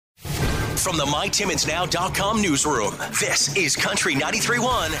From the MyTimmonsNow.com newsroom, this is Country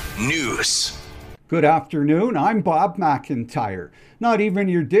 93.1 News. Good afternoon, I'm Bob McIntyre. Not even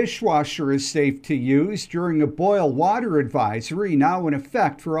your dishwasher is safe to use during a boil water advisory now in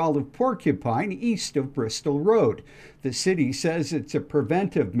effect for all of Porcupine east of Bristol Road. The city says it's a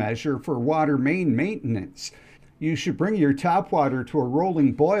preventive measure for water main maintenance. You should bring your tap water to a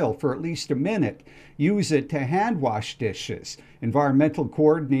rolling boil for at least a minute. Use it to hand wash dishes. Environmental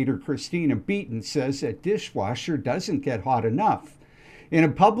Coordinator Christina Beaton says a dishwasher doesn't get hot enough. In a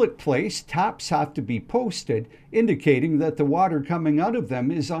public place, taps have to be posted, indicating that the water coming out of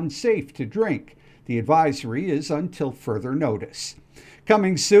them is unsafe to drink. The advisory is until further notice.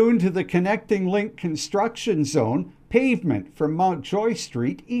 Coming soon to the Connecting Link construction zone, pavement from Mountjoy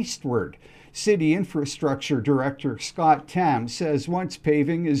Street eastward. City Infrastructure Director Scott Tam says once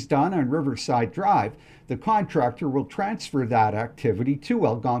paving is done on Riverside Drive, the contractor will transfer that activity to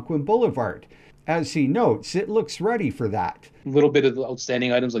Algonquin Boulevard. As he notes, it looks ready for that. A little bit of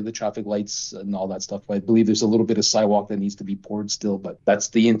outstanding items like the traffic lights and all that stuff. I believe there's a little bit of sidewalk that needs to be poured still, but that's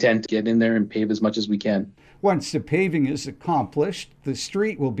the intent, to get in there and pave as much as we can. Once the paving is accomplished, the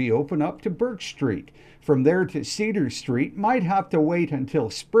street will be open up to Birch Street. From there to Cedar Street might have to wait until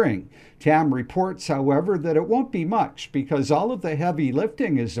spring. Tam reports, however, that it won't be much because all of the heavy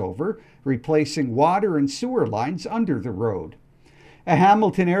lifting is over, replacing water and sewer lines under the road. A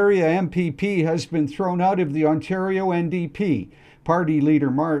Hamilton area MPP has been thrown out of the Ontario NDP. Party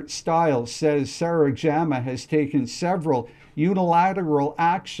leader Mart Stiles says Sarah Jama has taken several unilateral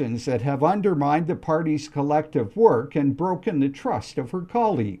actions that have undermined the party's collective work and broken the trust of her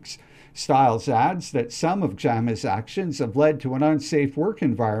colleagues. Stiles adds that some of Jama's actions have led to an unsafe work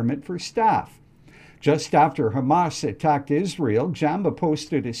environment for staff. Just after Hamas attacked Israel, Jama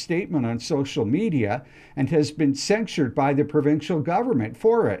posted a statement on social media and has been censured by the provincial government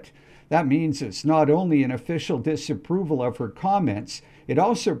for it. That means it's not only an official disapproval of her comments, it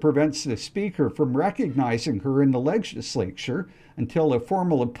also prevents the speaker from recognizing her in the legislature until a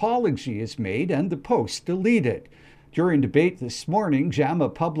formal apology is made and the post deleted. During debate this morning, Jama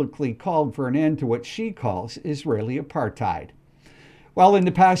publicly called for an end to what she calls Israeli apartheid. Well, in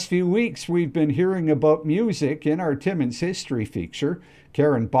the past few weeks, we've been hearing about music in our Timmins History feature.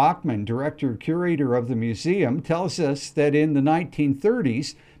 Karen Bachman, director-curator of the museum, tells us that in the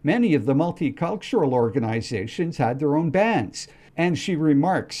 1930s, many of the multicultural organizations had their own bands. And she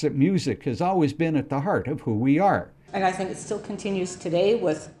remarks that music has always been at the heart of who we are. And I think it still continues today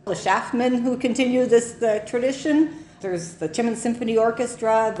with the Schaffman who continue this tradition. There's the Timmins Symphony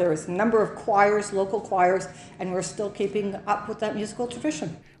Orchestra, there's a number of choirs, local choirs, and we're still keeping up with that musical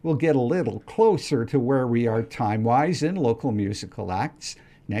tradition. We'll get a little closer to where we are time-wise in local musical acts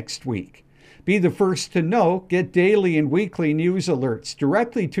next week. Be the first to know, get daily and weekly news alerts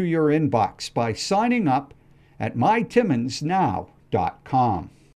directly to your inbox by signing up at mytimmonsnow.com.